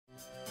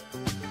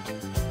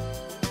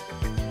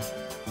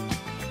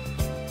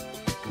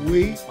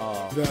We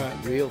are the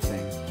real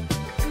thing.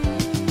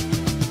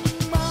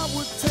 I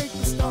would take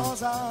the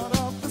stars out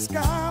of the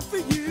sky for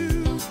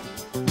you.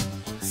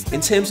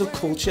 In terms of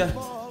culture,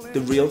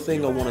 The Real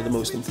Thing are one of the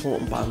most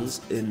important bands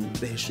in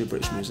the history of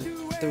British music.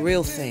 The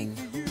Real Thing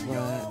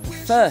were the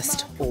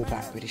first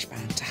all-black British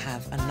band to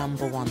have a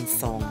 #1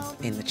 song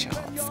in the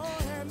charts.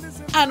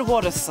 And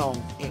what a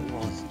song it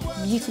was.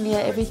 You Can Hear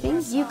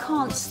Everything. You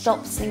can't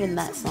stop singing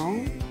that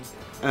song.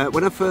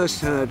 When I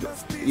first heard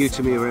You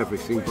To Me Are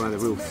Everything by The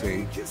Real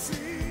Thing,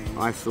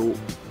 I thought,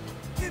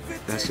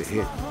 that's a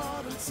hit.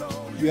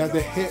 we had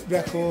the hit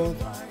record,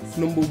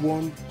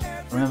 #1.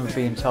 I remember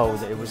being told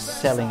that it was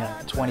selling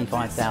at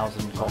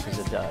 25,000 copies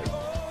a day.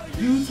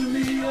 You to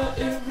me are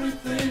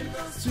everything,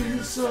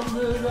 sweet song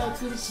that I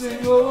can sing,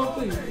 oh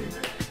baby,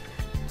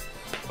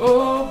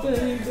 oh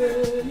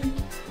baby.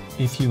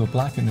 If you were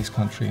black in this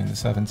country in the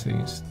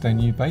 70s, then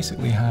you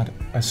basically had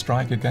a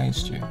strike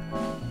against you.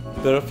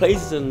 There are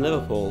places in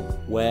Liverpool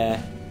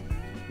where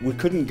we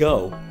couldn't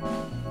go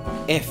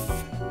if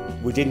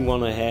we didn't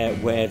want to hear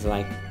words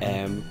like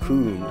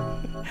coon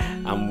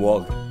and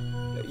wog.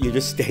 You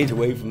just stayed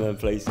away from them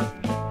places.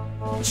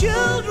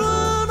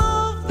 Children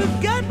of the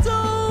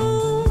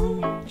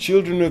Ghetto.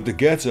 Children of the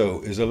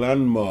Ghetto is a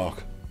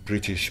landmark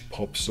British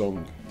pop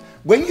song.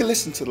 When you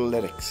listen to the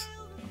lyrics,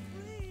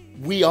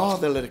 we are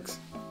the lyrics.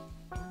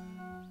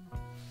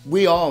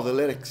 We are the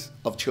lyrics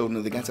of Children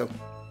of the Ghetto.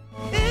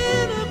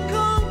 In a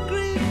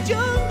concrete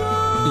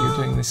jungle. You're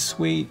doing this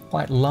sweet,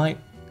 quite light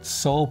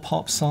soul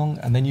pop song,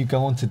 and then you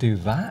go on to do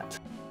that.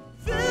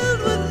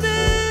 Filled with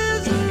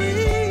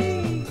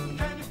misery.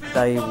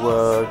 They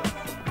were,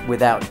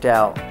 without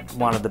doubt,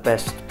 one of the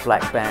best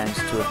black bands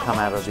to have come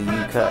out of the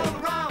UK.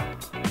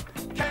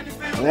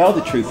 They are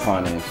the true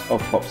pioneers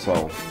of pop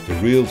soul. The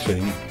Real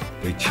Thing,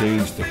 they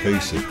changed the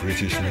face of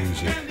British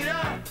music.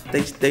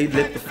 They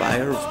lit the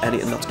fire of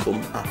anything that's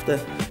come after.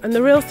 And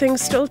The Real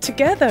Thing's still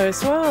together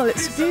as well.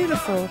 It's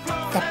beautiful.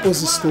 That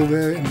buzz is still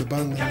there in the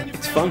band now.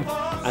 It's fun,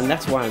 and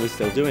that's why we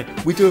still do it.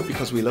 We do it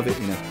because we love it,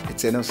 you know.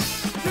 It's in us.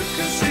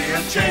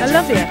 I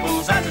love you.